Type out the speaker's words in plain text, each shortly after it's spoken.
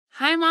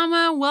Hi,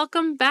 Mama.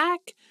 Welcome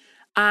back.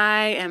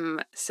 I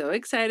am so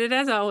excited,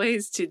 as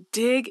always, to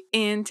dig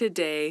in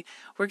today.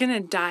 We're going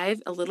to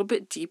dive a little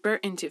bit deeper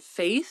into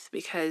faith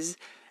because,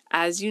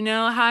 as you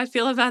know how I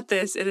feel about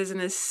this, it is an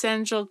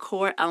essential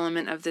core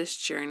element of this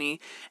journey.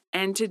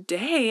 And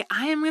today,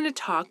 I am going to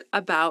talk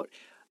about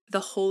the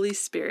Holy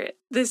Spirit.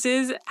 This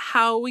is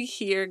how we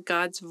hear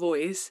God's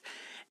voice.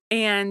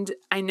 And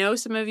I know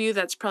some of you,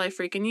 that's probably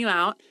freaking you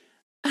out.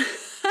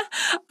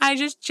 I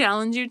just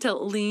challenge you to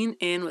lean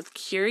in with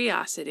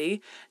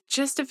curiosity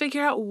just to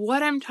figure out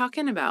what I'm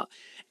talking about.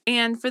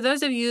 And for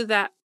those of you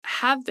that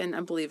have been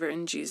a believer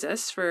in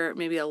Jesus for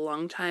maybe a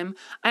long time,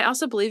 I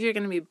also believe you're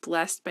going to be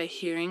blessed by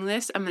hearing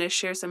this. I'm going to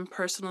share some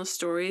personal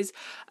stories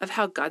of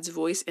how God's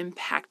voice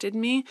impacted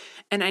me.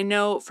 And I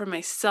know for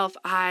myself,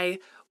 I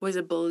was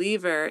a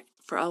believer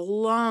for a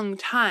long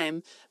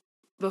time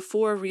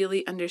before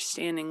really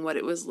understanding what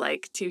it was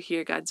like to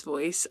hear God's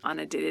voice on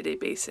a day-to-day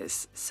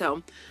basis.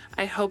 So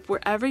I hope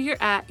wherever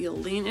you're at, you'll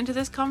lean into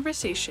this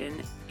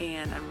conversation,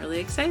 and I'm really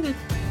excited.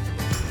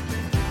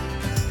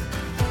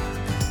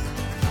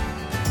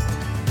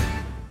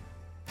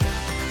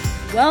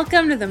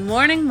 Welcome to the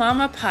Morning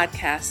Mama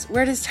podcast,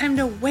 where it is time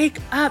to wake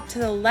up to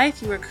the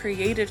life you were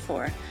created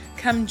for.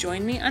 Come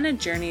join me on a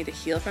journey to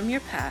heal from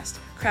your past,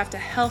 craft a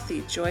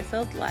healthy,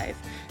 joy-filled life,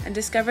 and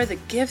discover the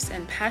gifts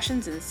and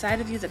passions inside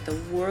of you that the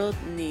world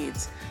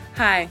needs.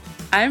 Hi,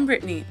 I'm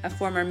Brittany, a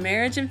former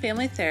marriage and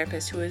family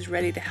therapist who is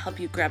ready to help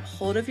you grab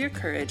hold of your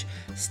courage,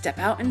 step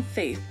out in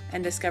faith,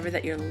 and discover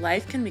that your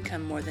life can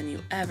become more than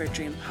you ever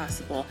dreamed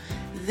possible.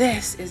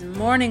 This is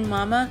Morning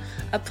Mama,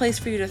 a place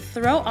for you to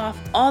throw off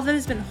all that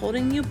has been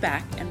holding you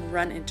back and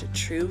run into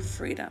true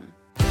freedom.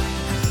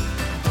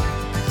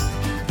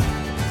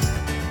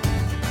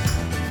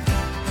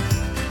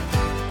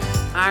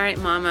 All right,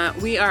 Mama,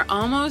 we are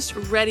almost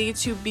ready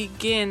to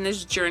begin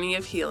this journey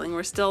of healing.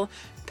 We're still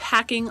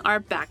packing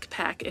our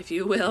backpack, if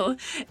you will,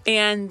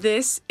 and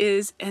this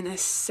is an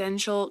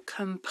essential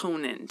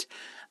component.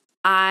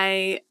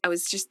 I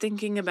was just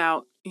thinking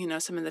about,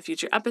 some of the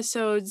future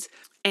episodes,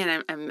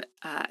 and I'm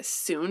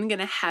soon going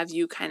to have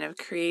you kind of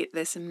create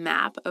this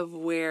map of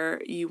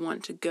where you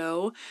want to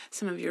go,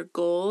 some of your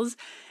goals.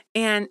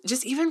 And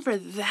just even for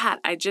that,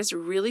 I just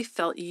really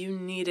felt you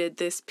needed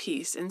this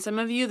piece. And some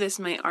of you, this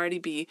might already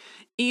be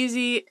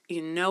easy.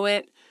 You know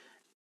it.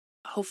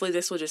 Hopefully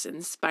this will just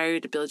inspire you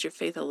to build your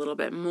faith a little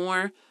bit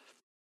more.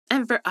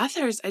 And for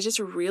others, I just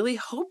really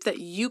hope that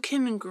you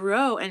can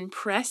grow and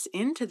press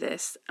into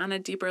this on a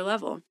deeper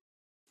level.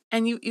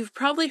 And you've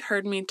probably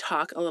heard me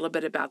talk a little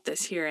bit about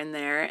this here and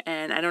there,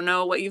 and I don't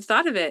know what you've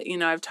thought of it.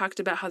 I've talked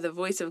about how the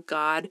voice of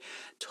God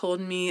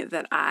told me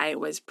that I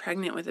was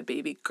pregnant with a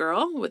baby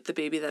girl, with the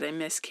baby that I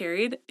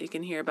miscarried. You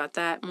can hear about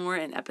that more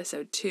in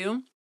episode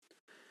 2.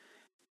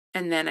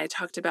 And then I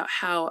talked about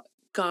how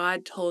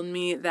God told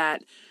me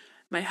that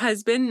my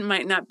husband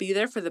might not be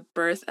there for the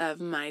birth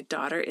of my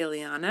daughter,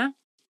 Ileana.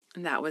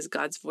 And that was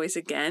God's voice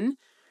again.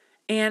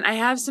 And I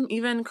have some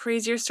even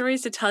crazier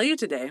stories to tell you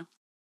today.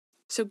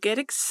 So get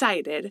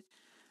excited.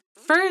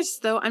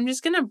 First, though, I'm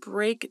just going to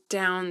break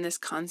down this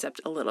concept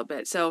a little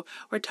bit. So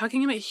we're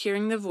talking about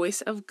hearing the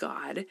voice of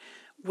God,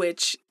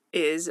 which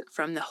is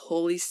from the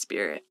Holy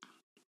Spirit.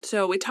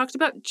 So we talked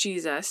about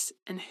Jesus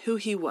and who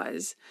he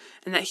was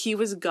and that he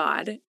was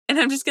God. And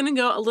I'm just going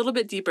to go a little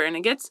bit deeper, and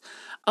it gets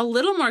a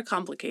little more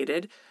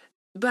complicated.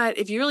 But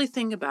if you really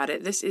think about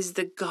it, this is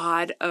the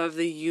God of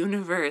the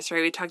universe,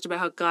 right? We talked about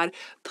how God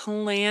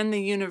planned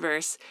the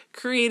universe,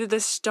 created the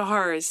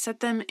stars, set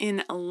them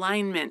in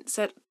alignment,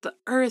 set the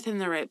earth in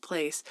the right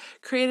place,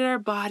 created our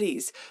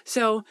bodies.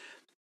 So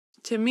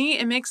to me,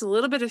 it makes a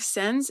little bit of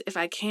sense if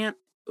I can't,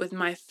 with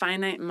my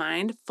finite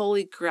mind,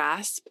 fully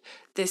grasp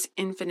this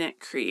infinite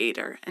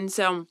creator. And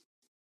so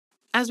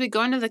as we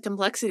go into the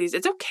complexities,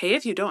 it's okay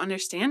if you don't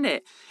understand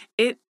it.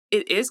 It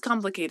is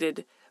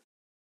complicated,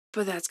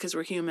 but that's because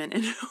we're human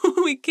and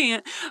we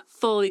can't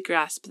fully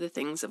grasp the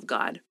things of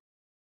God.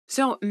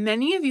 So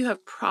many of you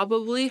have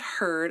probably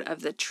heard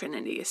of the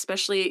Trinity,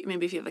 especially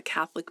maybe if you have a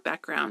Catholic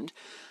background,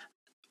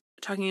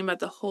 talking about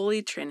the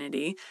Holy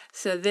Trinity.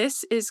 So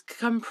this is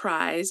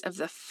comprised of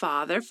the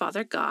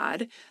Father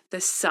God,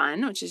 the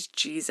Son, which is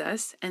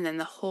Jesus, and then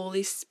the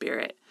Holy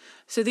Spirit.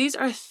 So these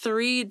are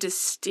 3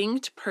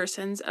 distinct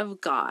persons of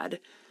God,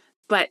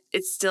 but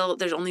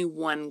there's only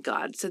one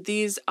God. So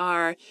these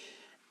are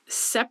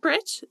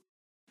separate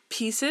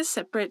pieces,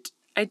 separate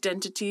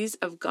identities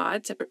of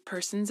God, separate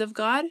persons of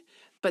God,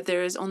 but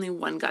there is only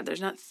one God.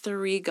 There's not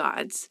 3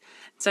 gods.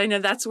 So I know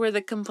that's where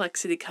the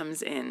complexity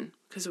comes in,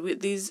 because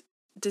these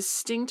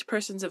distinct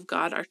persons of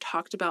God are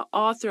talked about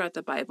all throughout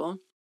the Bible.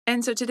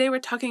 And so today we're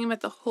talking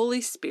about the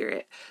Holy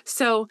Spirit.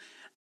 So,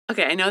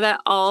 okay, I know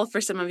that all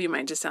for some of you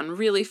might just sound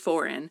really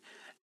foreign,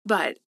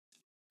 but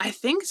I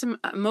think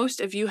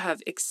most of you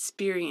have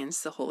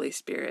experienced the Holy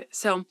Spirit.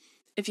 So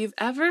if you've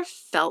ever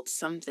felt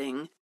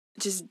something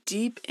just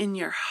deep in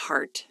your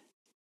heart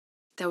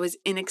that was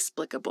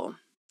inexplicable,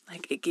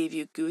 like it gave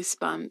you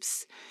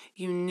goosebumps,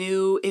 you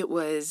knew it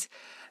was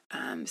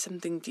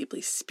something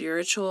deeply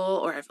spiritual,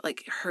 or I've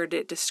like heard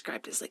it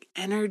described as like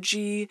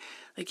energy,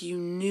 like you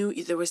knew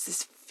there was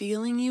this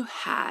feeling you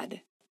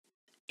had.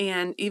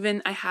 And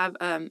even I have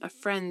a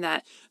friend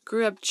that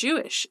grew up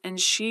Jewish, and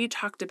she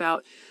talked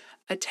about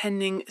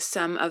attending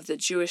some of the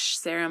Jewish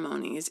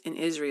ceremonies in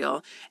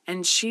Israel,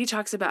 and she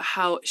talks about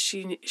how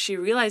she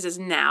realizes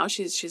now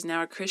she's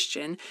now a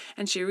Christian,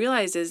 and she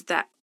realizes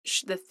that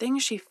the thing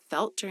she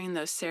felt during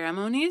those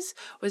ceremonies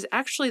was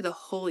actually the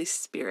Holy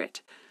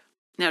Spirit.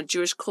 Now,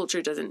 Jewish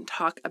culture doesn't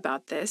talk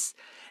about this,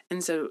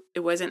 and so it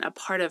wasn't a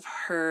part of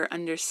her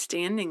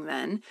understanding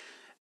then.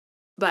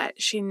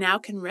 But she now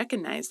can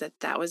recognize that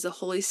that was the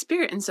Holy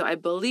Spirit. And so I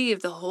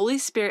believe the Holy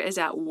Spirit is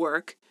at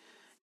work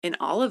in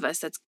all of us.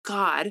 That's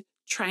God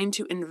trying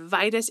to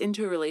invite us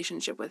into a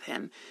relationship with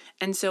Him.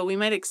 And so we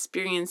might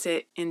experience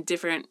it in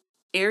different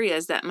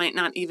areas that might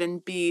not even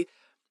be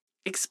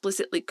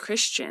explicitly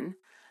Christian,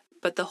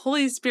 but the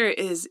Holy Spirit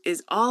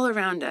is all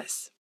around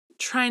us,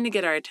 trying to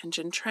get our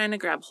attention, trying to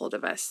grab hold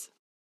of us.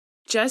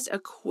 Just a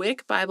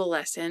quick Bible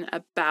lesson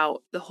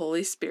about the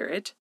Holy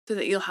Spirit, so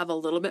that you'll have a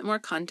little bit more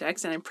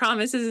context. And I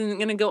promise this isn't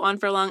going to go on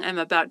for long. I'm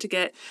about to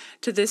get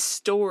to this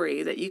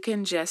story that you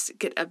can just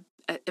get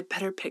a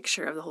better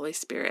picture of the Holy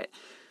Spirit.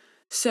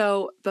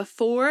 So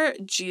before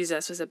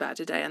Jesus was about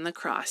to die on the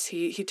cross,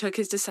 he took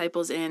his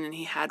disciples in, and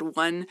he had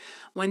one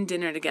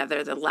dinner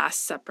together, the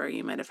Last Supper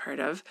you might have heard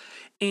of.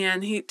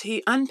 And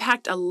he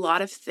unpacked a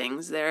lot of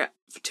things there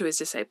to his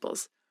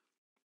disciples.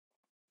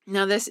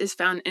 Now this is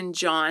found in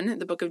John,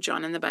 the book of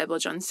John in the Bible,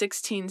 John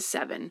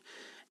 16:7.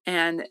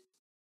 And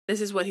this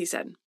is what he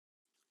said.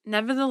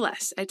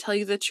 Nevertheless, I tell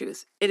you the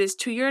truth. It is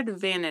to your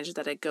advantage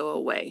that I go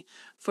away.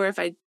 For if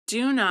I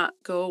do not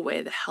go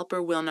away, the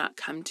Helper will not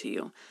come to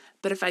you.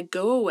 But if I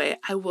go away,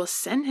 I will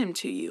send him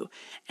to you.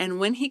 And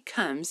when he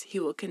comes, he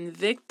will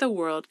convict the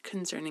world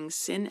concerning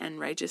sin and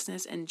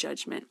righteousness and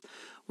judgment.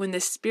 When the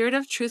Spirit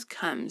of truth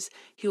comes,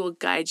 he will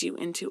guide you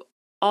into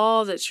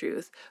all the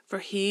truth, for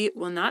he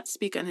will not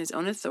speak on his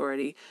own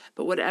authority,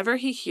 but whatever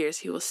he hears,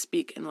 he will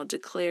speak and will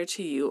declare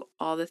to you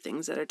all the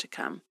things that are to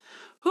come.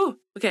 Whew,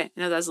 okay, I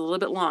know that's a little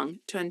bit long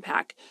to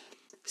unpack.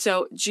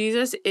 So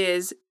Jesus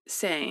is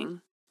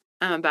saying,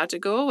 I'm about to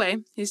go away.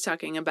 He's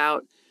talking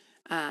about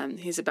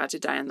he's about to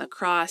die on the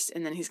cross,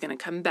 and then he's going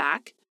to come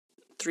back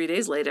 3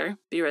 days later,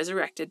 be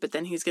resurrected, but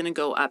then he's going to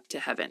go up to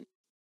heaven.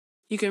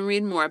 You can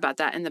read more about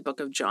that in the book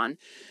of John.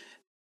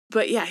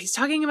 But yeah, he's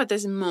talking about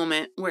this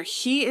moment where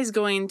he is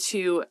going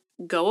to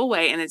go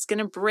away, and it's going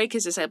to break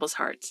his disciples'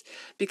 hearts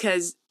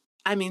because,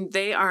 I mean,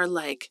 they are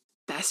like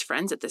best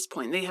friends at this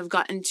point. They have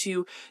gotten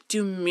to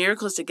do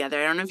miracles together.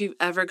 I don't know if you've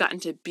ever gotten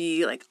to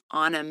be like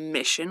on a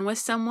mission with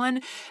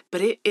someone, but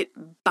it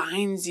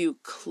binds you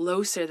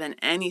closer than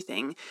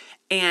anything.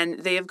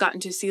 And they have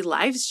gotten to see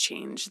lives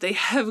change. They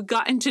have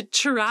gotten to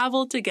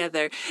travel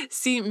together,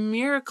 see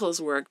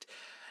miracles worked.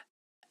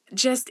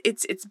 Just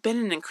it's been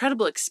an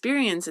incredible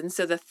experience. And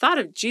so the thought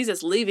of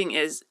Jesus leaving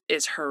is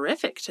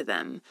horrific to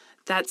them.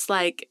 That's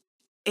like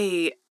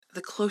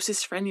the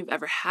closest friend you've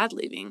ever had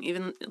leaving,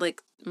 even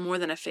like more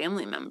than a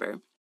family member.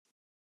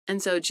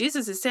 And so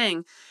Jesus is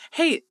saying,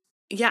 hey,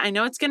 yeah, I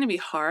know it's going to be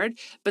hard,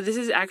 but this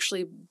is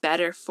actually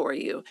better for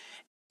you.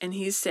 And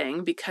he's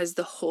saying because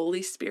the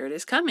Holy Spirit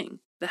is coming,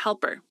 the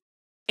Helper.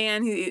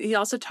 And he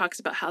also talks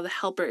about how the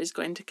Helper is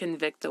going to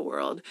convict the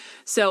world.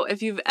 So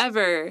if you've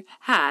ever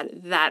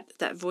had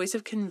that voice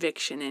of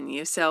conviction in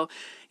you, so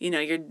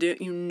you're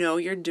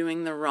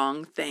doing the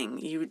wrong thing.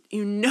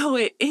 You know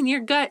it in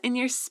your gut, in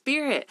your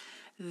spirit.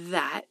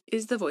 That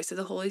is the voice of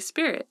the Holy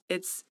Spirit.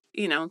 It's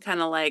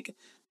kind of like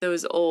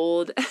those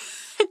old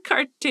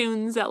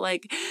cartoons that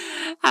like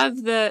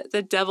have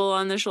the devil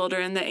on the shoulder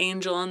and the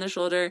angel on the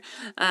shoulder.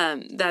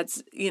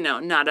 That's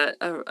not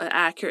a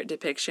accurate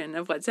depiction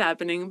of what's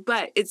happening,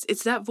 but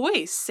it's that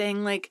voice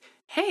saying like,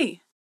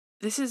 hey,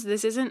 this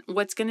isn't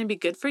what's going to be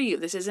good for you.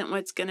 This isn't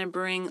what's going to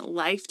bring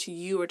life to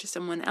you or to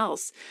someone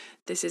else.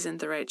 This isn't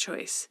the right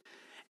choice.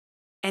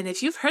 And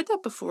if you've heard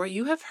that before,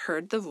 you have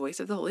heard the voice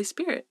of the Holy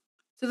Spirit.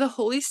 So the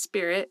Holy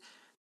Spirit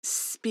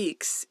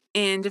speaks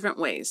in different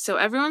ways. So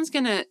everyone's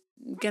gonna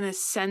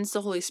sense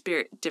the Holy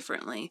Spirit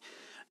differently.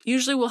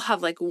 Usually we'll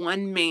have like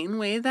one main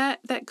way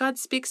that God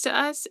speaks to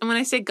us. And when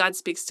I say God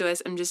speaks to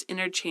us, I'm just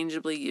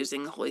interchangeably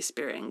using the Holy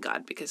Spirit and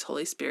God because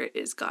Holy Spirit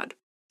is God.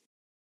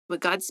 But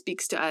God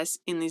speaks to us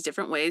in these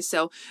different ways.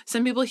 So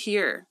some people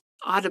hear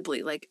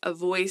audibly like a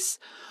voice,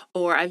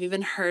 or I've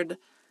even heard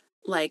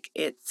like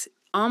it's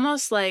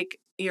almost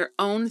like your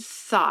own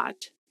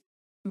thought,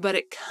 but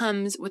it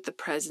comes with the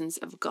presence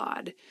of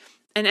God.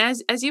 And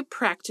as you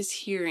practice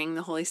hearing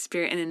the Holy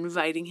Spirit and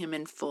inviting him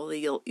in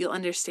fully, you'll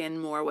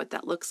understand more what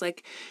that looks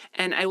like.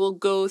 And I will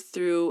go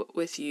through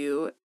with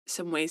you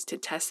some ways to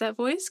test that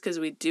voice because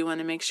we do want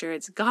to make sure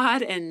it's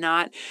God and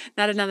not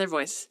another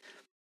voice.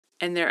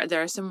 And there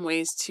are some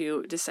ways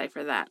to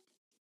decipher that.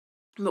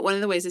 But one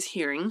of the ways is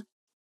hearing.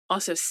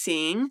 Also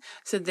seeing.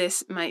 So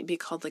this might be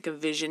called like a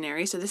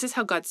visionary. So this is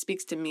how God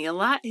speaks to me a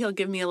lot. He'll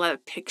give me a lot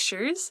of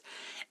pictures.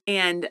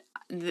 And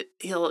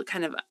He'll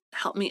kind of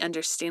help me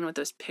understand what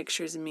those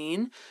pictures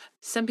mean.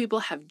 Some people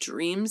have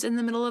dreams in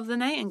the middle of the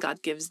night, and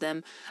God gives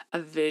them a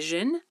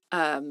vision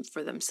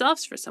for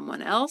themselves, for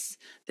someone else.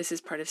 This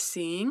is part of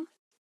seeing.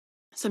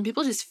 Some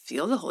people just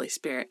feel the Holy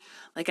Spirit.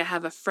 Like I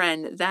have a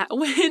friend that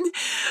when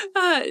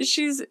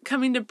she's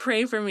coming to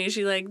pray for me,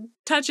 she like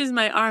touches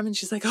my arm and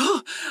she's like,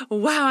 "Oh,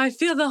 wow, I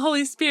feel the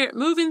Holy Spirit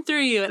moving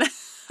through you." And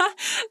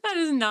that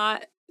is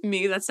not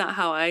me. That's not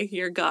how I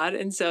hear God.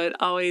 And so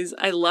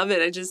I love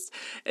it.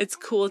 It's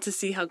cool to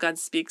see how God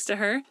speaks to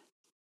her.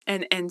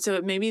 And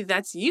so maybe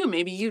that's you.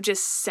 Maybe you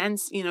just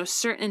sense,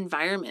 certain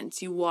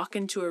environments. You walk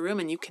into a room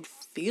and you can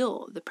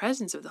feel the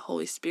presence of the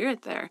Holy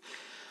Spirit there.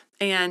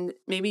 And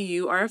maybe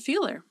you are a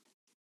feeler.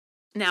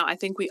 Now, I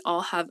think we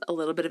all have a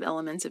little bit of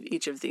elements of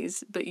each of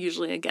these, but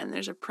usually, again,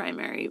 there's a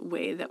primary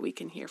way that we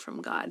can hear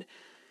from God.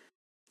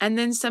 And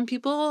then some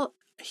people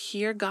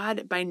hear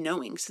God by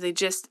knowing. So they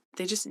just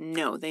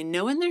know. They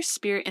know in their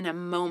spirit in a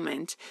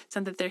moment. It's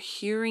not that they're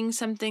hearing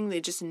something.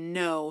 They just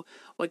know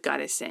what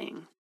God is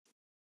saying.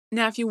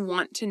 Now, if you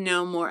want to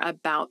know more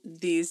about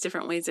these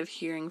different ways of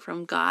hearing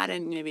from God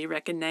and maybe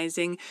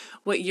recognizing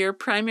what your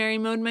primary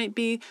mode might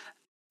be,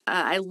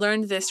 I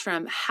learned this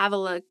from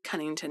Havilah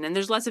Cunnington, and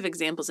there's lots of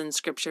examples in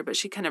scripture, but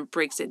she kind of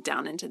breaks it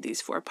down into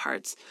these 4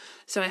 parts.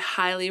 So I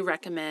highly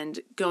recommend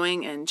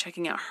going and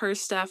checking out her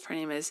stuff. Her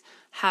name is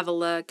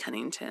Havilah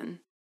Cunnington.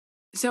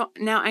 So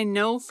now I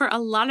know for a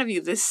lot of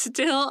you, this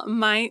still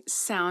might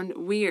sound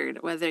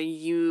weird, whether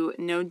you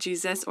know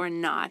Jesus or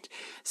not.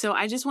 So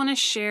I just want to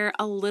share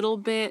a little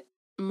bit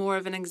more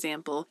of an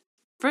example.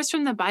 First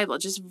from the Bible,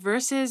 just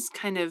verses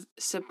kind of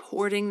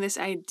supporting this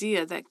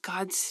idea that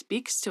God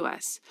speaks to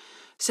us.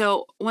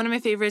 So one of my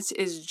favorites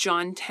is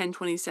John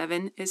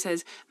 10:27. It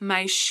says,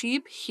 "My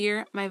sheep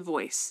hear my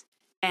voice,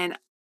 and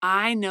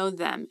I know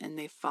them, and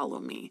they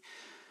follow me."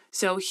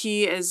 So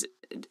he is,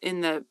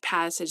 in the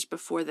passage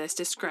before this,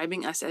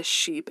 describing us as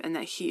sheep and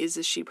that he is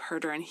a sheep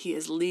herder and he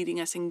is leading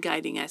us and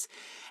guiding us.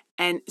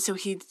 And so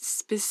he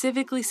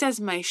specifically says,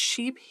 "My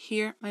sheep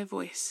hear my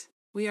voice."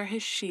 We are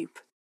his sheep.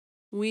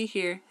 We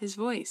hear his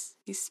voice.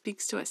 He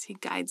speaks to us. He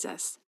guides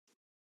us.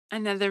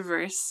 Another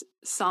verse,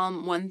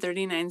 Psalm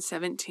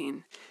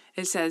 139:17.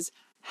 It says,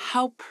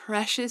 "How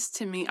precious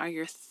to me are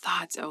your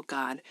thoughts, O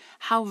God.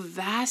 How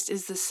vast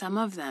is the sum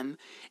of them.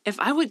 If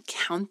I would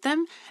count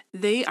them,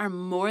 they are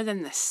more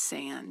than the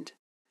sand."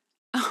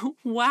 Oh,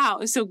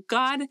 wow. So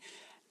God,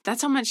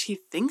 that's how much he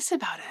thinks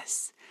about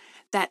us.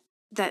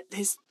 That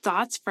his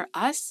thoughts for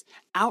us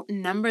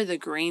outnumber the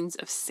grains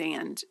of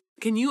sand.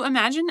 Can you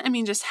imagine? I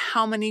mean, just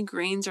how many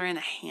grains are in a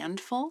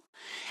handful?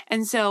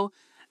 And so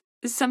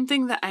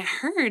something that I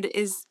heard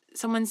is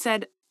someone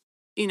said,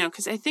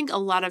 because I think a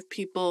lot of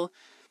people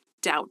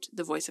doubt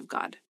the voice of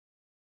God.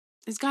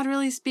 Is God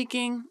really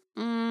speaking?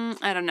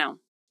 I don't know.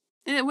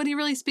 Would he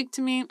really speak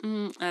to me?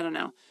 I don't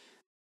know.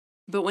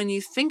 But when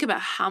you think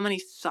about how many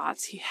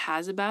thoughts he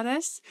has about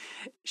us,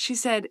 she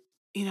said,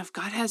 if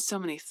God has so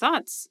many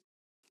thoughts,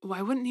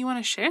 why wouldn't he want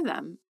to share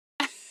them?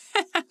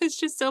 I was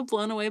just so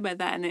blown away by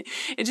that. And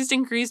it just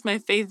increased my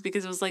faith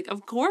because it was like,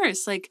 of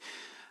course, like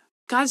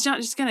God's not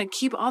just going to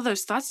keep all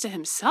those thoughts to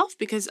himself,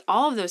 because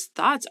all of those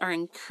thoughts are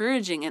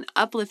encouraging and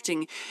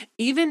uplifting.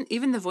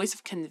 Even the voice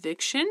of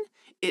conviction,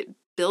 it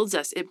builds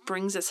us. It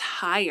brings us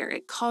higher.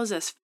 It calls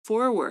us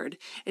forward.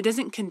 It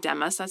doesn't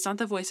condemn us. That's not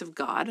the voice of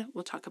God.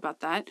 We'll talk about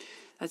that.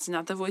 That's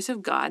not the voice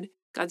of God.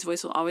 God's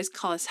voice will always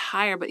call us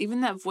higher. But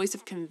even that voice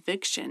of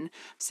conviction,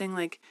 saying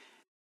like,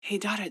 "Hey,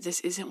 daughter, this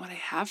isn't what I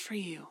have for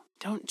you.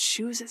 Don't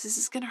choose this. This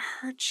is going to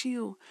hurt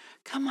you.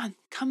 Come on,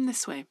 come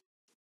this way."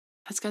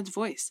 That's God's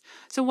voice.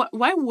 So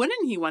why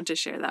wouldn't he want to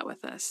share that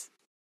with us?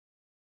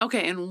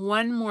 Okay, and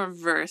one more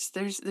verse.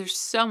 There's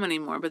so many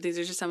more, but these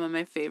are just some of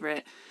my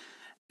favorite.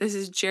 This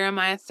is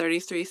Jeremiah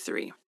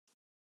 33:3.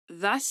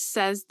 "Thus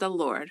says the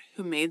Lord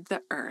who made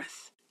the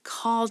earth,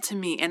 call to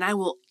me, and I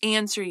will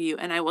answer you,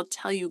 and I will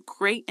tell you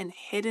great and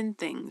hidden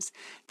things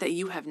that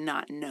you have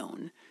not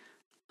known."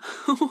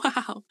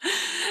 Wow.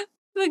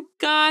 The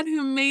God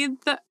who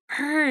made the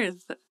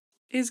earth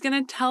is going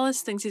to tell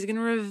us things. He's going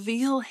to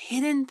reveal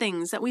hidden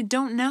things that we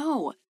don't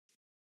know.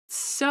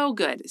 So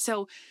good.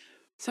 So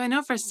I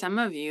know for some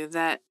of you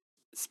that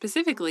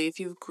specifically, if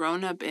you've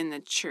grown up in the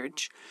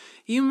church,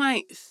 you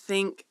might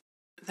think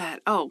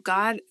that, oh,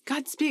 God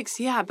speaks,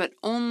 yeah, but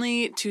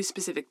only to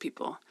specific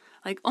people.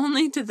 Like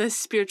only to the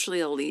spiritually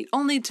elite,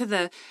 only to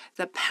the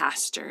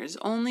pastors,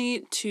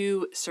 only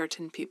to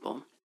certain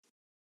people.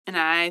 And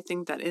I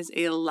think that is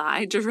a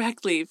lie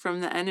directly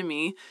from the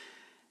enemy,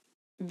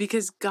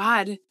 because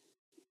God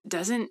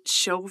doesn't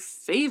show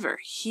favor.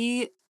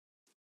 He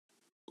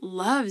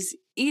loves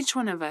each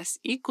one of us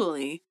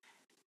equally,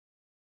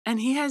 and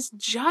he has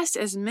just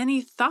as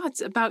many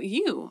thoughts about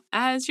you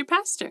as your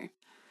pastor.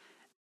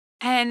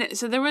 And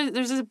so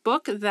there's this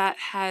book that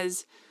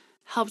has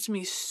helped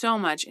me so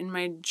much in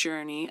my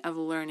journey of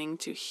learning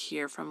to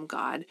hear from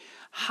God.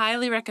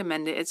 Highly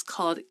recommend it. It's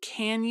called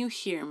Can You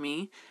Hear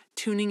Me?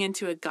 Tuning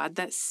into a God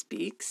That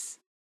Speaks.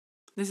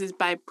 This is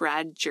by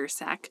Brad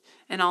Jersak,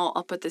 and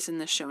I'll put this in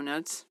the show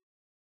notes.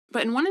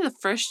 But in one of the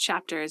first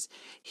chapters,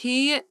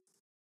 he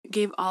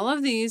gave all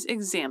of these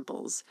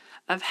examples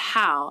of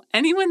how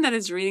anyone that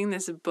is reading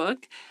this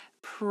book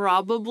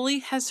probably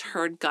has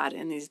heard God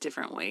in these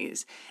different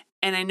ways.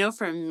 And I know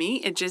for me,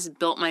 it just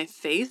built my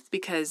faith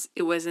because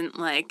it wasn't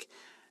like,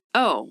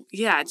 oh,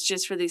 yeah, it's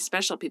just for these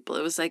special people.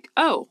 It was like,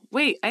 oh,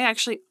 wait, I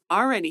actually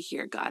already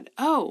hear God.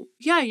 Oh,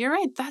 yeah, you're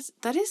right.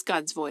 That is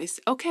God's voice.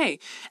 Okay.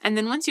 And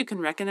then once you can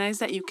recognize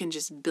that, you can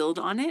just build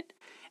on it.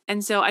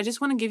 And so I just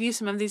want to give you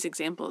some of these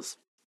examples.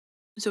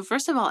 So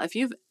first of all, if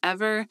you've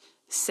ever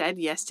said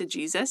yes to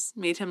Jesus,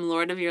 made him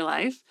Lord of your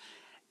life,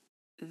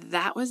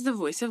 that was the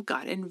voice of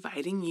God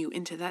inviting you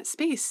into that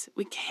space.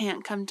 We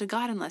can't come to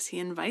God unless he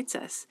invites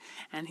us.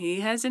 And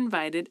he has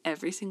invited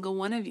every single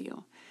one of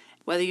you.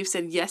 Whether you've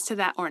said yes to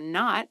that or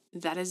not,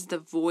 that is the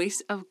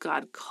voice of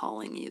God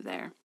calling you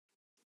there.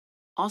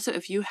 Also,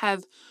 if you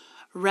have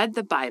read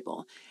the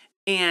Bible,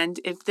 and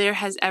if there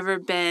has ever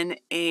been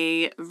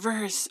a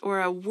verse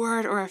or a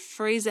word or a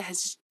phrase that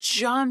has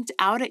jumped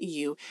out at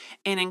you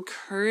and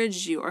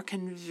encouraged you or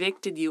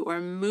convicted you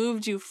or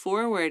moved you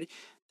forward,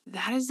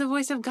 that is the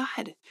voice of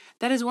God.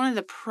 That is one of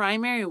the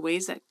primary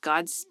ways that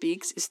God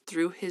speaks is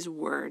through his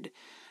word.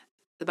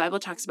 The Bible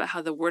talks about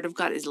how the word of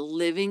God is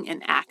living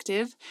and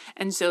active.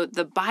 And so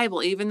the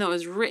Bible, even though it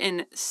was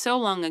written so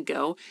long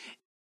ago,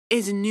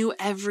 is new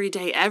every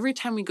day. Every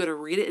time we go to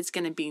read it, it's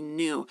going to be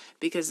new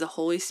because the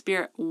Holy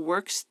Spirit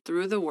works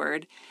through the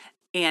word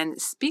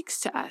and speaks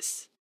to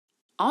us.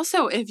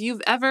 Also, if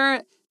you've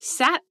ever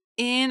sat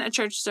in a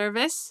church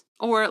service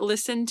or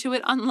listened to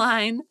it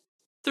online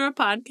through a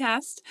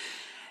podcast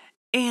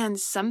and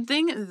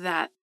something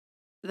that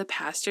the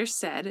pastor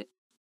said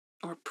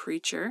or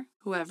preacher,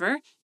 whoever,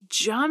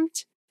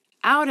 jumped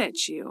out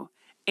at you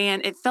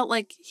and it felt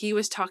like he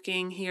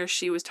or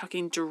she was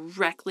talking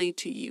directly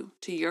to you,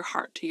 to your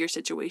heart, to your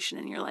situation.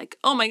 And you're like,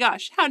 oh my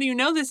gosh, how do you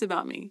know this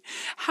about me?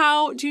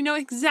 How do you know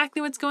exactly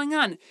what's going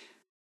on?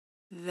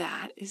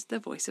 That is the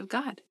voice of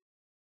God.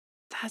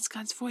 That's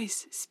God's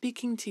voice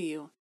speaking to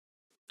you.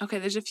 Okay,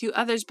 there's a few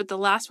others, but the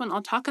last one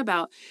I'll talk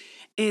about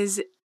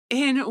is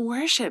in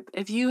worship.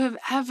 If you have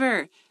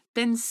ever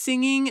been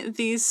singing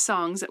these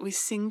songs that we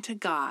sing to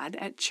God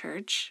at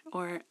church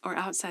or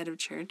outside of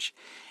church,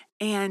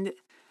 and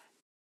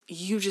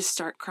you just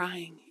start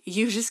crying.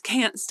 You just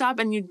can't stop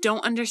and you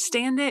don't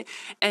understand it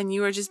and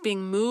you are just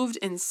being moved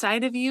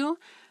inside of you.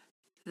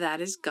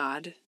 That is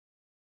God.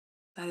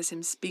 That is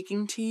him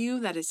speaking to you.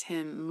 That is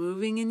him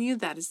moving in you.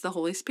 That is the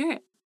Holy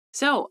Spirit.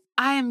 So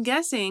I am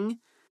guessing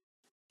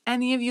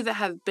any of you that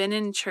have been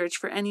in church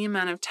for any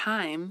amount of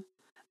time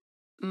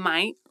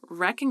might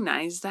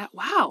recognize that,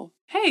 wow,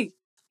 hey,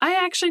 I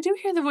actually do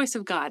hear the voice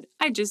of God.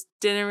 I just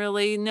didn't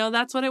really know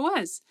that's what it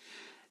was.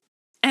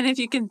 And if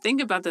you can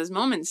think about those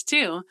moments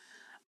too,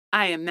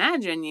 I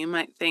imagine you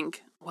might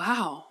think,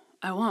 wow,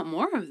 I want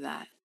more of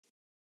that.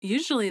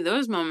 Usually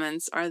those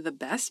moments are the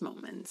best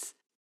moments.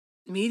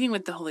 Meeting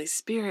with the Holy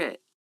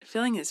Spirit,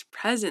 feeling his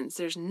presence,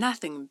 there's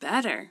nothing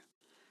better.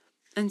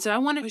 And so I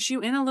want to push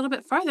you in a little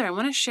bit farther. I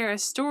want to share a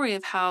story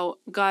of how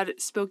God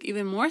spoke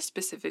even more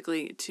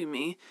specifically to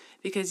me,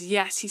 because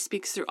yes, he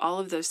speaks through all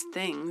of those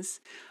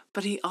things,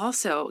 but he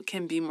also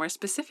can be more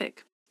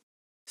specific.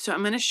 So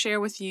I'm going to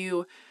share with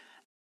you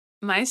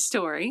my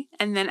story,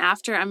 and then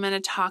after I'm going to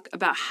talk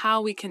about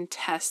how we can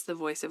test the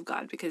voice of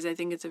God, because I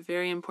think it's a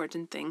very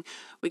important thing.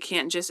 We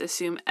can't just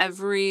assume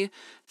every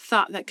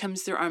thought that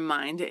comes through our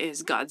mind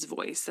is God's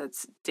voice.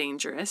 That's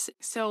dangerous.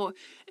 So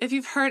if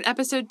you've heard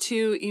episode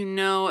 2, you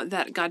know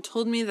that God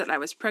told me that I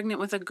was pregnant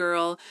with a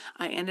girl.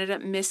 I ended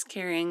up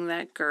miscarrying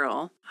that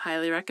girl.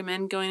 Highly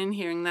recommend going and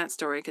hearing that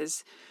story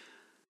because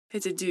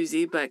it's a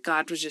doozy, but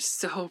God was just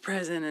so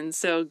present and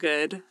so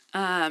good.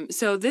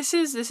 So this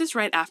is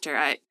right after.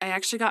 I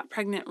actually got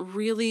pregnant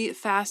really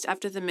fast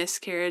after the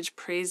miscarriage,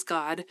 praise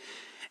God.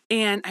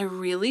 And I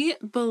really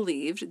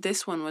believed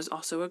this one was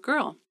also a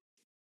girl.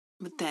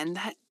 But then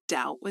that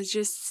doubt was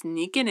just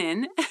sneaking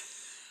in,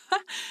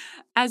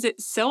 as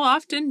it so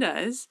often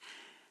does.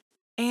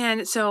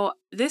 And so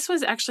this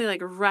was actually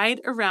like right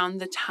around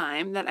the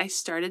time that I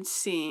started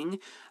seeing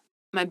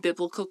my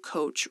biblical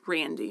coach,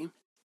 Randy.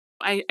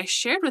 I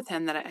shared with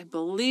him that I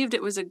believed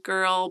it was a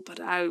girl, but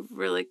I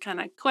really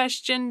kind of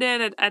questioned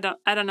it. I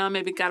don't know.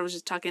 Maybe God was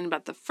just talking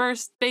about the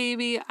first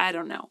baby. I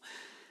don't know.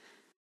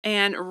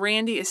 And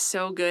Randy is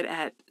so good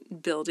at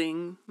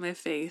building my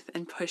faith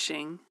and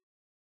pushing,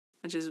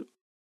 which is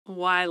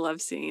why I love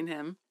seeing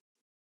him.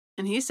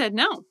 And he said,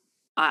 no,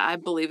 I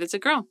believe it's a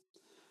girl.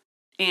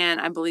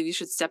 And I believe you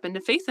should step into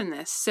faith in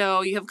this.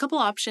 So you have a couple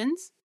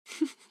options.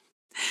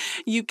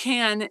 You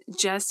can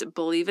just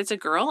believe it's a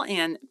girl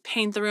and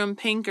paint the room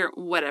pink or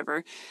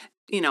whatever,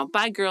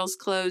 buy girls'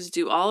 clothes,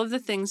 do all of the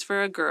things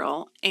for a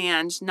girl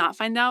and not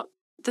find out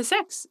the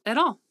sex at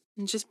all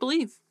and just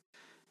believe.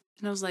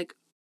 And I was like,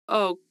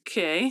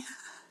 okay.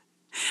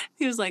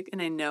 He was like,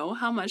 and I know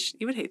how much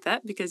you would hate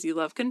that because you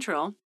love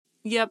control.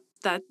 Yep,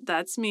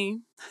 that's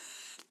me.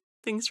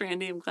 Thanks,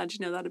 Randy. I'm glad you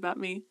know that about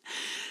me.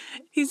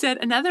 He said,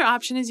 another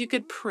option is you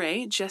could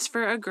pray just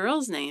for a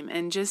girl's name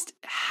and just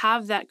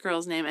have that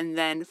girl's name and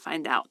then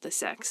find out the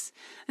sex.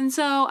 And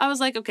so I was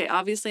like, okay,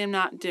 obviously I'm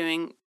not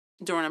doing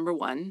door number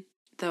 1,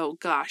 though,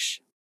 gosh,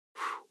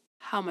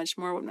 how much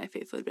more would my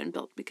faith would have been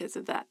built because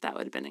of that? That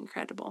would have been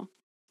incredible.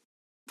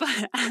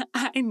 But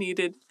I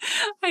needed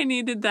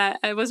that.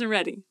 I wasn't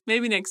ready.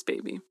 Maybe next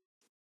baby.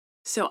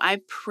 So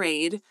I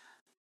prayed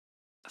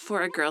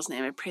for a girl's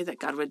name. I prayed that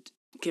God would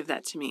give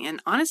that to me.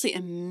 And honestly,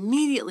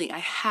 immediately I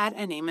had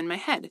a name in my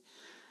head,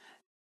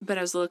 but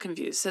I was a little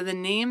confused. So the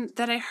name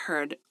that I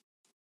heard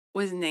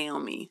was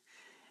Naomi.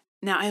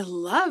 Now I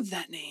love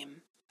that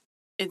name.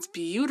 It's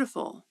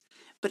beautiful,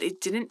 but it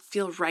didn't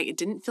feel right. It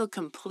didn't feel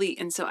complete.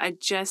 And so I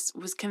just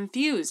was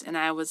confused. And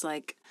I was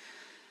like,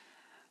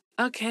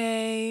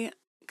 okay,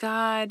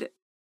 God,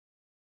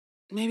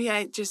 maybe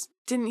I just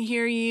didn't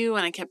hear you.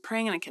 And I kept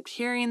praying and I kept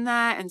hearing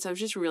that. And so I was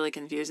just really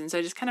confused. And so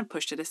I just kind of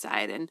pushed it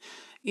aside. And,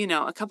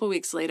 a couple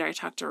weeks later, I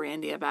talked to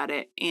Randy about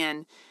it.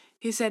 And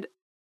he said,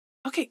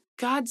 okay,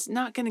 God's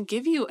not going to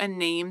give you a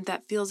name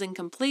that feels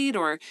incomplete,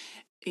 or,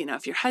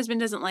 if your husband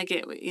doesn't like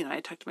it,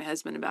 I talked to my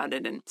husband about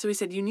it. And so he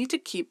said, you need to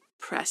keep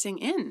pressing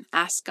in,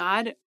 ask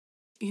God,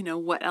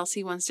 what else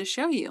he wants to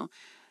show you.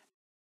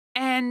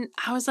 And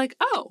I was like,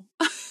 oh,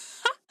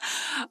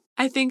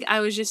 I think I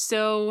was just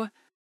so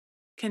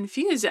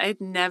confused. I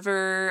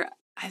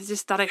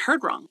just thought I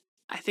heard wrong.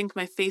 I think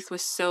my faith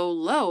was so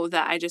low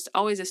that I just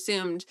always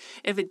assumed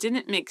if it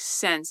didn't make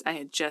sense, I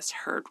had just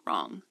heard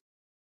wrong.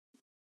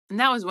 And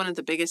that was one of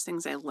the biggest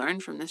things I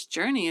learned from this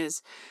journey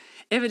is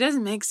if it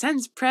doesn't make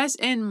sense, press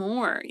in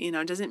more.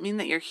 It doesn't mean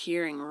that you're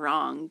hearing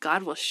wrong.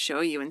 God will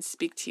show you and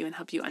speak to you and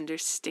help you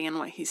understand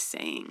what he's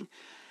saying.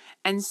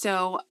 And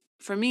so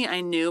for me,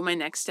 I knew my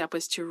next step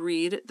was to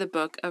read the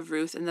book of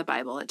Ruth in the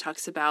Bible. It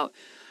talks about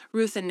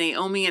Ruth and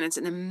Naomi, and it's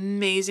an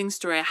amazing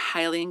story. I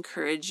highly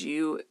encourage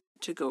you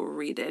to go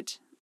read it,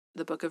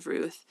 the book of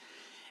Ruth.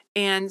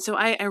 And so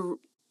I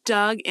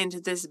dug into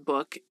this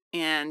book,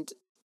 and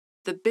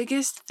the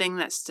biggest thing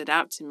that stood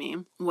out to me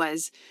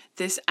was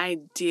this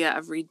idea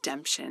of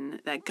redemption,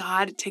 that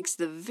God takes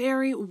the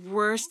very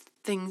worst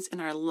things in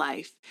our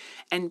life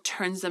and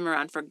turns them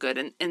around for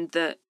good. And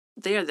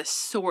they are the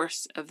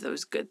source of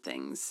those good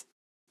things.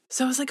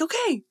 So I was like,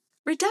 okay,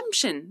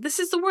 redemption. This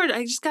is the word.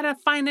 I just got to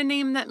find a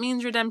name that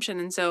means redemption.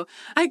 And so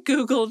I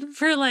Googled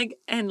for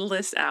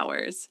endless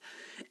hours,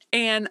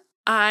 and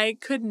I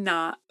could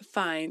not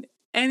find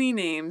any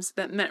names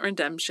that meant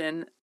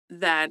redemption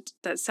that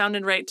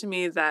sounded right to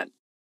me, that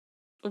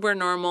were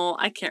normal.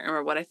 I can't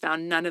remember what I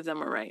found. None of them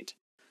were right.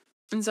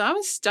 And so I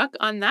was stuck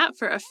on that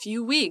for a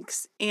few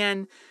weeks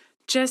and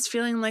just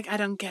feeling like, I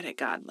don't get it,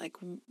 God.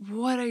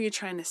 What are you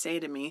trying to say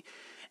to me?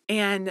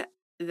 And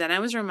then I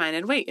was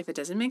reminded, wait, if it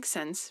doesn't make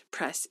sense,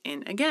 press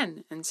in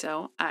again. And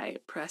so I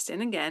pressed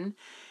in again,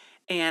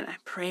 and I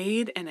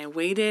prayed and I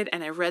waited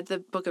and I read the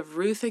book of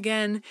Ruth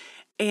again.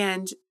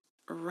 And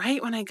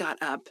right when I got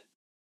up,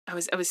 I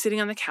was sitting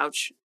on the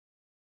couch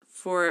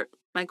for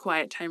my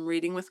quiet time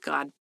reading with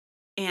God.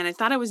 And I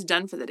thought I was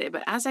done for the day.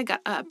 But as I got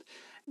up,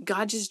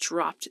 God just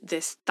dropped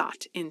this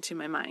thought into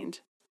my mind.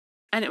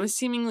 And it was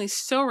seemingly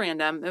so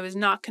random. It was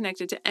not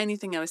connected to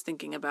anything I was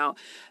thinking about.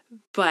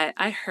 But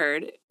I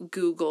heard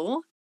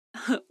Google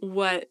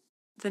what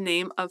the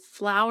name of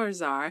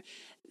flowers are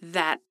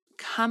that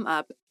come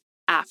up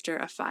after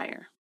a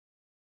fire.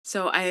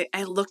 So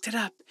I looked it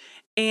up.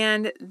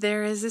 And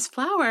there is this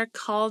flower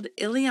called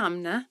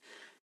Iliamna.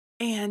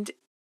 And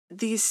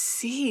these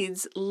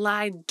seeds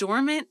lie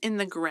dormant in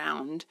the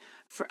ground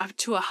for up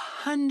to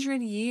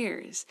 100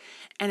 years.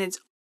 And it's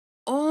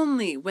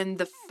only when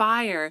the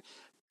fire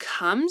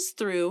comes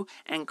through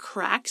and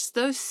cracks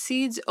those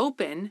seeds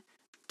open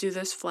do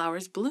those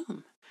flowers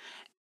bloom.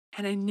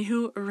 And I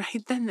knew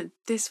right then that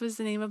this was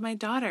the name of my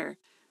daughter.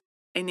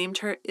 I named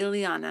her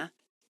Ileana.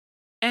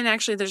 And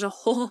actually, there's a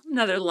whole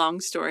nother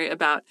long story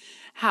about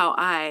how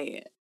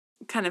I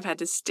kind of had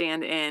to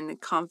stand in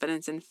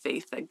confidence and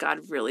faith that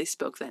God really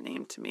spoke that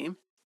name to me.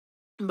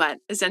 But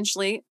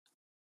essentially,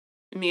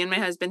 me and my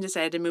husband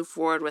decided to move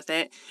forward with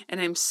it.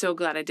 And I'm so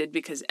glad I did,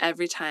 because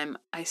every time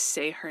I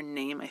say her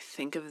name, I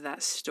think of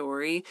that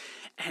story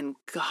and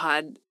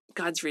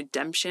God's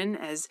redemption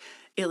as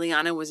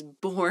Ileana was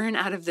born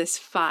out of this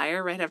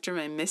fire right after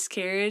my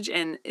miscarriage.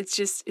 And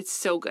it's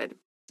so good.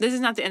 This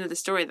is not the end of the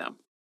story, though.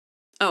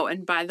 Oh,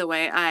 and by the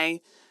way, I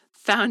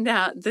found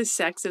out the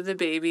sex of the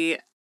baby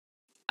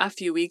a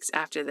few weeks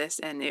after this,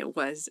 and it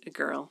was a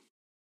girl.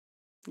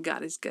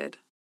 God is good.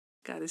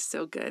 God is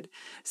so good.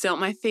 So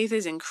my faith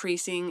is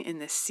increasing in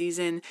this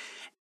season,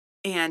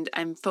 and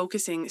I'm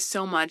focusing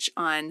so much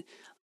on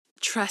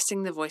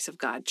trusting the voice of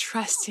God,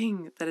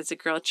 trusting that it's a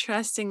girl,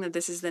 trusting that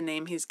this is the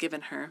name he's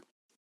given her.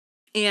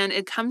 And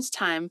it comes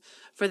time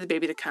for the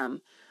baby to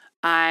come.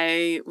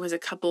 I was a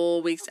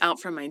couple weeks out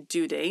from my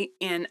due date,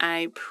 and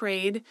I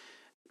prayed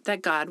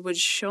that God would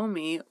show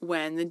me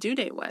when the due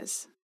date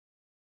was.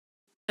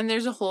 And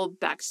there's a whole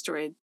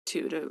backstory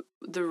to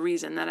the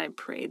reason that I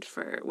prayed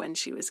for when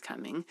she was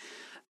coming.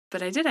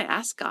 But I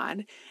asked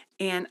God,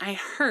 and I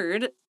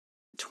heard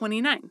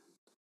 29.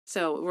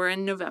 So we're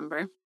in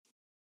November.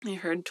 I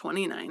heard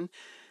 29.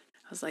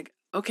 I was like,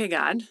 okay,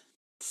 God,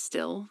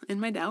 still in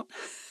my doubt.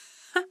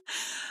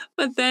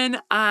 But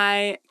then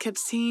I kept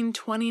seeing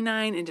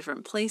 29 in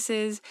different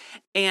places,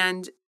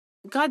 and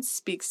God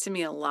speaks to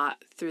me a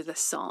lot through the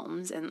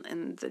Psalms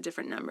and the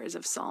different numbers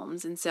of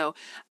Psalms. And so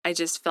I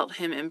just felt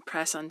him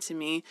impress onto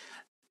me,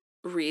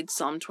 read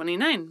Psalm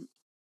 29.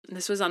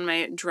 This was on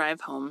my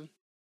drive home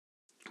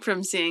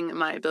from seeing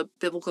my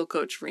biblical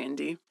coach,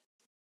 Randy.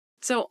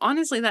 So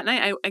honestly, that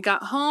night I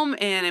got home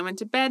and I went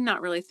to bed,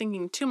 not really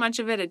thinking too much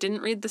of it. I didn't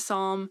read the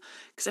psalm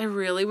because I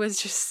really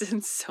was just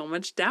in so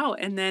much doubt.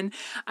 And then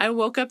I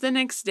woke up the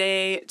next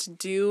day to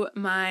do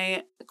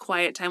my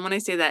quiet time. When I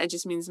say that, it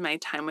just means my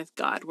time with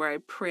God, where I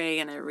pray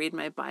and I read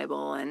my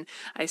Bible and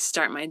I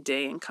start my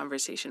day in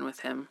conversation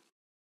with him.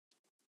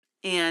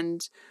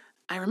 And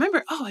I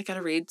remember, I got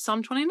to read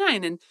Psalm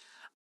 29. And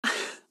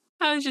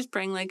I was just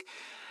praying like,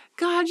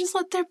 God, just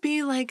let there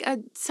be like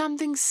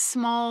something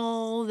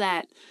small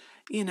that,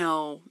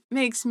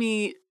 makes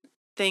me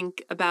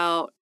think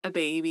about a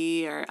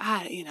baby, or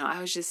I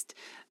was just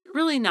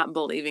really not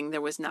believing there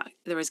was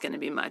going to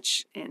be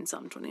much in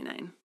Psalm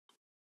 29.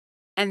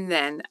 And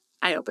then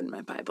I opened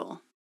my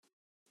Bible.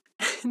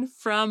 And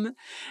from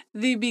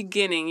the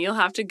beginning, you'll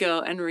have to go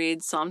and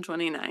read Psalm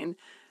 29.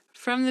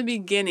 From the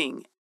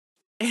beginning,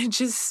 it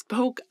just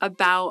spoke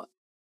about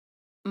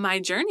my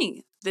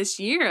journey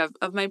this year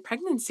of my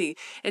pregnancy.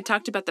 It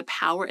talked about the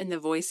power and the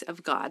voice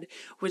of God,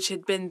 which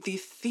had been the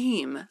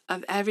theme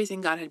of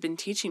everything God had been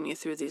teaching me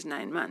through these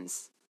 9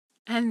 months.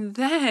 And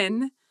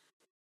then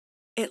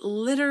it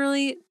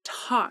literally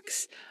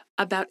talks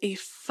about a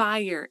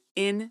fire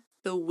in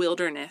the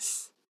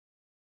wilderness.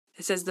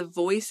 It says, the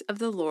voice of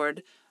the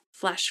Lord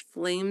flashed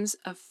flames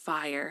of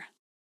fire.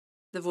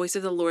 The voice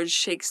of the Lord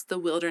shakes the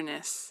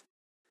wilderness.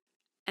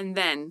 And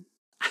then,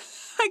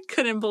 I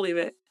couldn't believe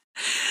it.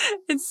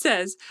 It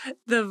says,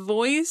 the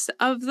voice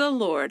of the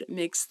Lord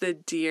makes the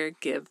deer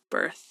give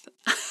birth.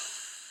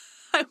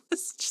 I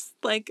was just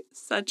like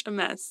such a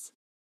mess.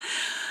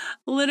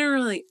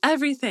 Literally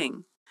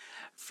everything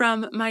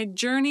from my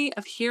journey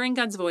of hearing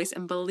God's voice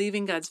and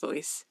believing God's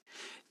voice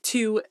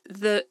to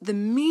the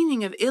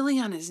meaning of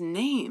Ileana's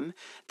name,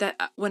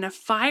 that when a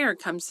fire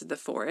comes to the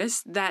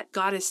forest, that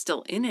God is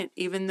still in it.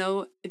 Even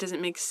though it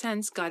doesn't make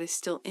sense, God is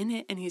still in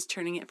it and he's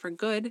turning it for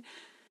good.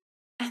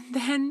 And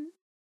then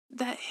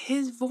that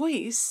his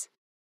voice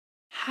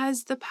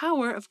has the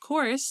power, of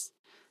course,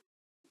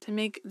 to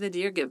make the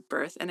deer give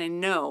birth. And I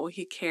know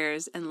he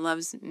cares and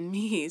loves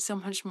me so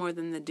much more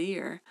than the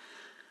deer.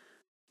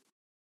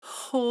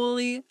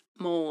 Holy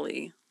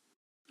moly.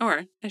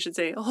 Or I should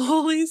say,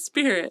 Holy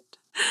Spirit.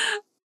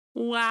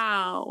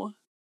 Wow.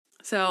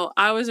 So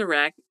I was a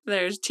wreck.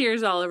 There's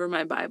tears all over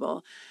my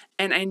Bible.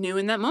 And I knew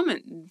in that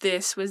moment,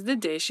 this was the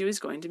day she was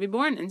going to be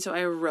born. And so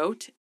I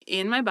wrote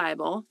in my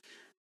Bible,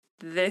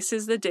 this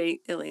is the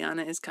date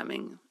Ileana is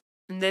coming.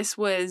 And this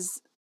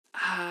was,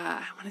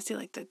 I want to say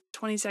like the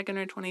 22nd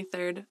or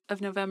 23rd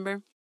of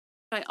November.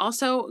 I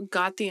also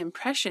got the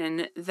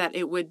impression that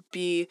it would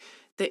be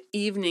the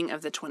evening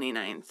of the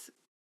 29th.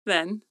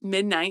 Then,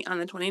 midnight on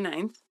the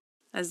 29th,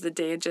 as the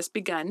day had just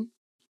begun,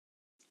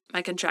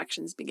 my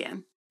contractions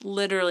began.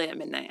 Literally at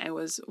midnight. I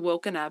was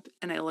woken up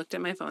and I looked at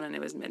my phone and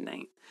it was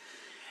midnight.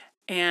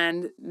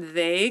 And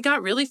they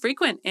got really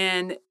frequent.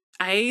 And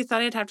I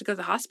thought I'd have to go to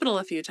the hospital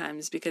a few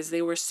times because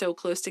they were so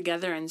close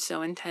together and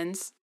so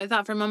intense. I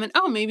thought for a moment,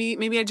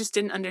 maybe I just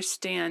didn't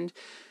understand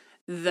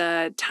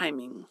the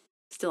timing.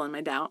 Still in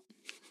my doubt.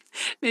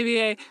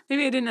 Maybe I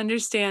didn't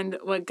understand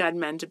what God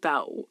meant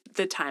about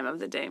the time of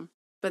the day.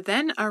 But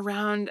then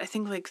around, I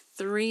think like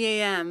 3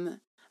 a.m.,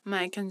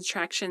 my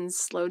contractions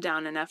slowed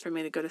down enough for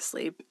me to go to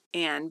sleep.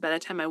 And by the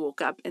time I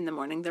woke up in the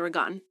morning, they were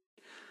gone.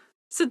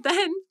 So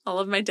then all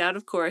of my doubt,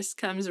 of course,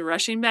 comes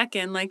rushing back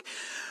in like,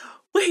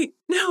 wait,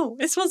 no,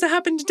 it's supposed to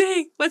happen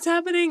today. What's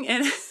happening?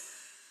 And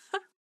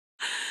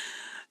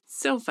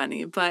so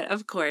funny. But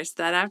of course,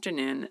 that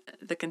afternoon,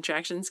 the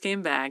contractions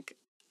came back.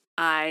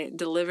 I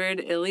delivered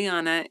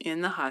Ileana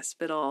in the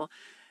hospital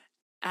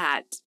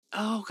at,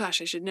 I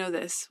should know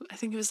this. I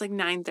think it was like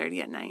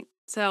 9:30 at night.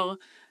 So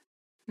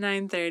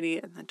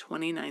 9:30 on the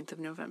 29th of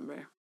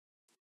November.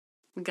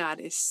 God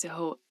is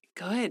so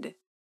good.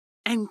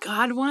 And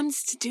God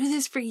wants to do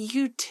this for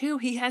you too.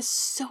 He has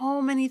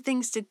so many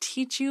things to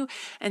teach you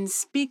and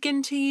speak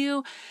into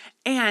you.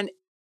 And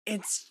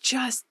it's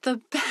just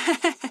the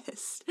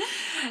best.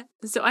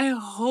 So I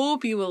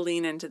hope you will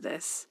lean into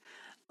this.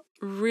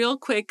 Real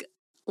quick,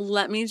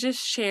 let me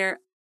just share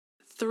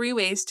 3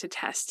 ways to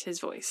test his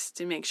voice,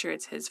 to make sure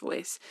it's his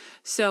voice.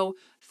 So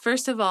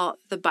first of all,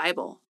 the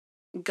Bible.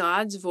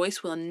 God's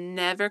voice will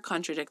never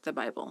contradict the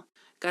Bible.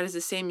 God is the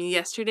same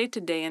yesterday,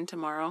 today, and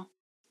tomorrow.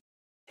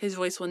 His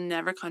voice will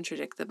never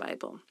contradict the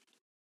Bible.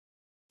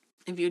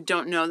 If you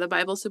don't know the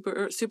Bible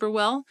super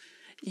well,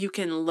 you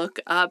can look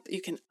up,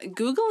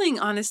 Googling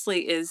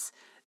honestly is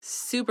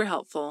super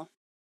helpful.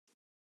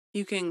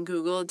 You can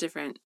Google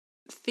different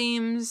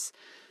themes,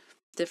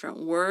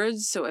 different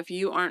words. So if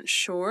you aren't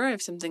sure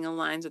if something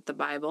aligns with the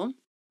Bible,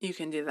 you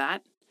can do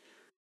that.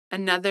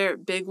 Another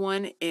big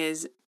one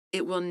is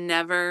it will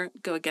never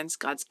go against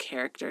God's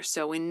character.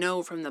 So we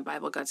know from the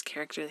Bible, God's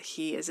character, that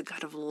he is a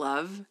God of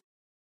love,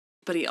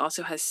 but he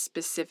also has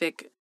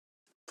specific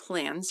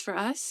plans for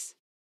us.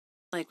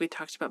 Like we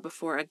talked about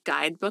before, a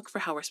guidebook for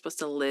how we're supposed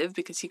to live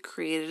because he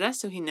created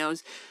us. So he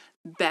knows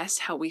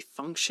best how we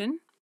function.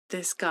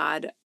 This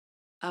God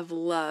of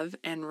love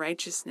and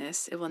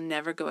righteousness, it will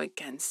never go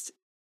against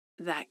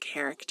that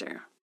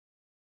character.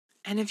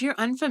 And if you're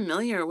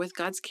unfamiliar with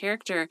God's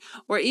character,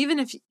 or even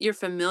if you're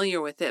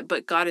familiar with it,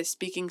 but God is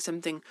speaking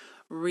something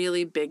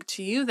really big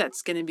to you,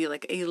 that's going to be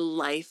like a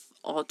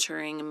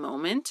life-altering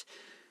moment,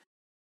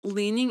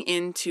 leaning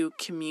into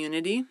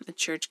community, a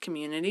church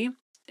community,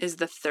 is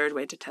the third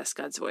way to test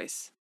God's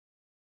voice.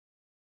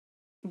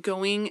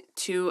 Going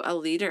to a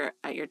leader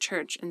at your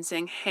church and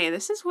saying, hey,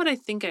 this is what I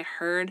think I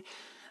heard.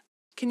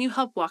 Can you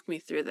help walk me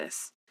through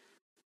this?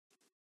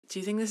 Do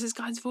you think this is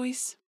God's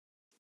voice?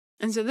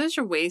 And so those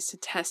are ways to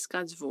test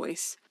God's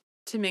voice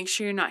to make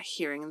sure you're not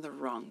hearing the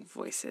wrong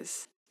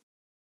voices.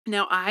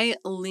 Now, I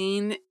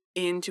lean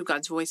into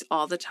God's voice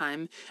all the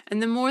time.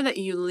 And the more that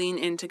you lean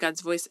into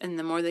God's voice and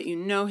the more that you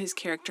know his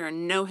character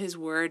and know his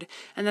word,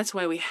 and that's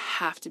why we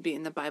have to be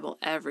in the Bible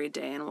every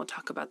day, and we'll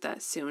talk about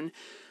that soon.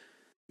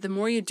 The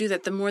more you do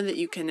that, the more that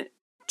you can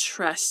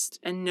trust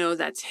and know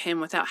that's him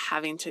without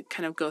having to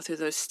kind of go through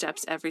those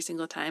steps every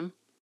single time.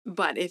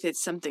 But if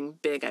it's something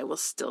big, I will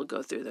still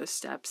go through those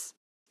steps.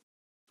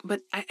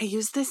 But I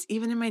use this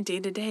even in my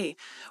day-to-day.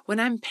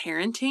 When I'm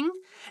parenting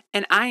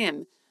and I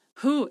am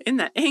in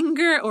that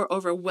anger or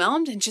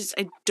overwhelmed and just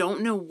I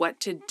don't know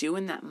what to do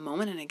in that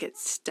moment and I get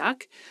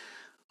stuck,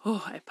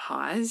 I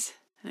pause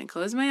and I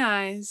close my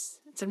eyes.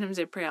 Sometimes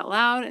I pray out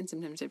loud and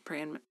sometimes I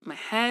pray in my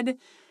head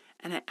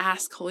and I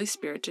ask Holy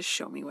Spirit to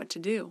show me what to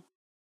do.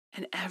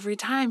 And every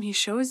time he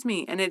shows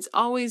me, and it's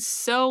always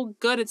so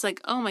good. It's like,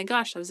 oh my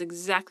gosh, that was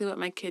exactly what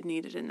my kid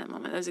needed in that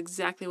moment. That was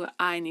exactly what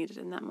I needed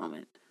in that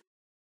moment.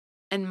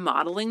 And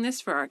modeling this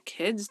for our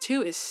kids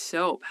too is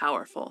so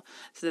powerful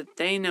so that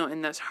they know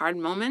in those hard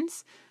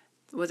moments,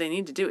 what they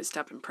need to do is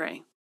stop and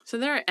pray. So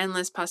there are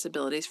endless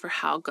possibilities for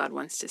how God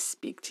wants to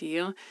speak to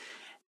you.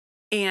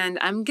 And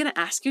I'm going to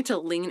ask you to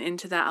lean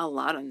into that a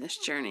lot on this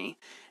journey.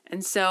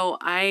 And so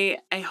I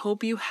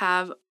hope you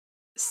have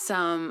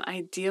some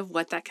idea of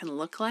what that can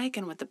look like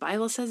and what the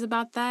Bible says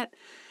about that.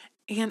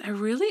 And I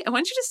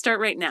want you to start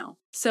right now.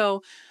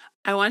 So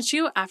I want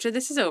you, after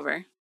this is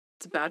over,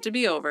 it's about to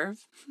be over.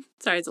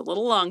 Sorry, it's a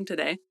little long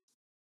today.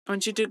 I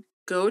want you to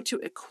go to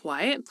a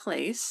quiet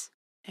place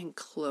and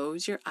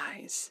close your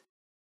eyes.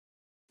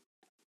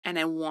 And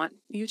I want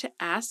you to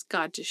ask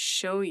God to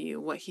show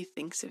you what he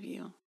thinks of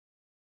you.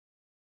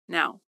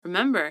 Now,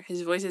 remember,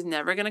 his voice is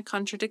never going to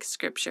contradict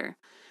scripture.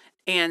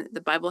 And the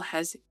Bible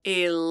has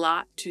a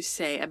lot to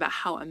say about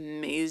how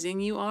amazing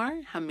you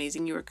are, how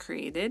amazing you were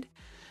created.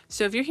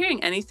 So if you're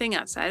hearing anything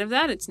outside of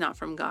that, it's not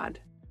from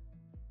God.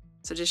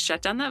 So just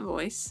shut down that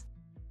voice.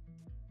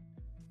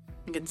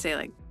 You can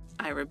say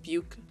I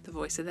rebuke the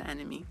voice of the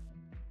enemy.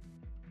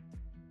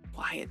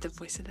 Quiet the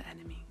voice of the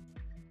enemy.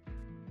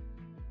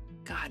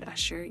 God,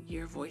 usher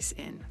your voice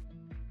in.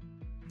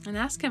 And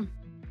ask him,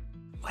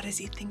 what does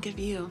he think of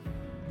you?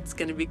 It's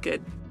going to be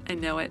good. I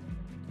know it.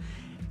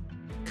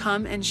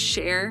 Come and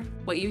share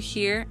what you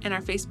hear in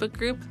our Facebook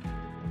group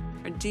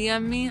or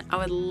DM me. I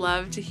would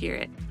love to hear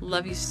it.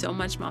 Love you so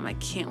much, Mom. I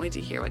can't wait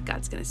to hear what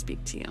God's going to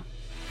speak to you.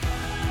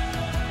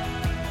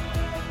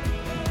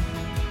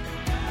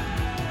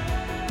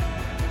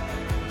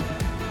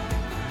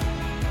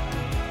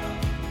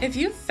 If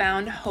you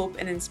found hope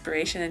and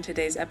inspiration in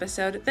today's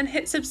episode, then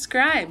hit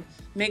subscribe.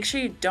 Make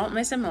sure you don't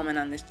miss a moment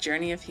on this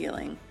journey of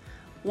healing.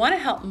 Want to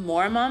help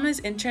more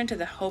mamas enter into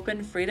the hope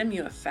and freedom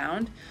you have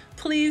found?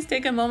 Please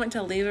take a moment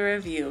to leave a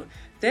review.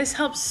 This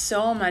helps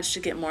so much to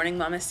get Morning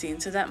Mama seen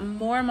so that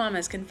more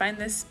mamas can find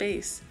this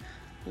space.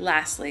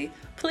 Lastly,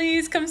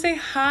 please come say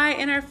hi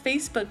in our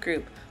Facebook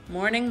group,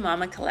 Morning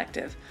Mama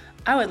Collective.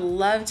 I would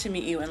love to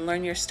meet you and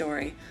learn your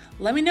story.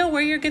 Let me know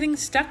where you're getting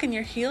stuck in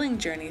your healing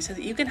journey so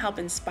that you can help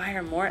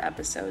inspire more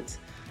episodes.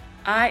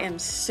 I am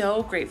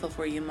so grateful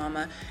for you,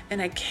 Mama,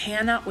 and I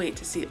cannot wait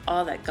to see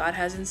all that God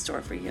has in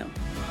store for you.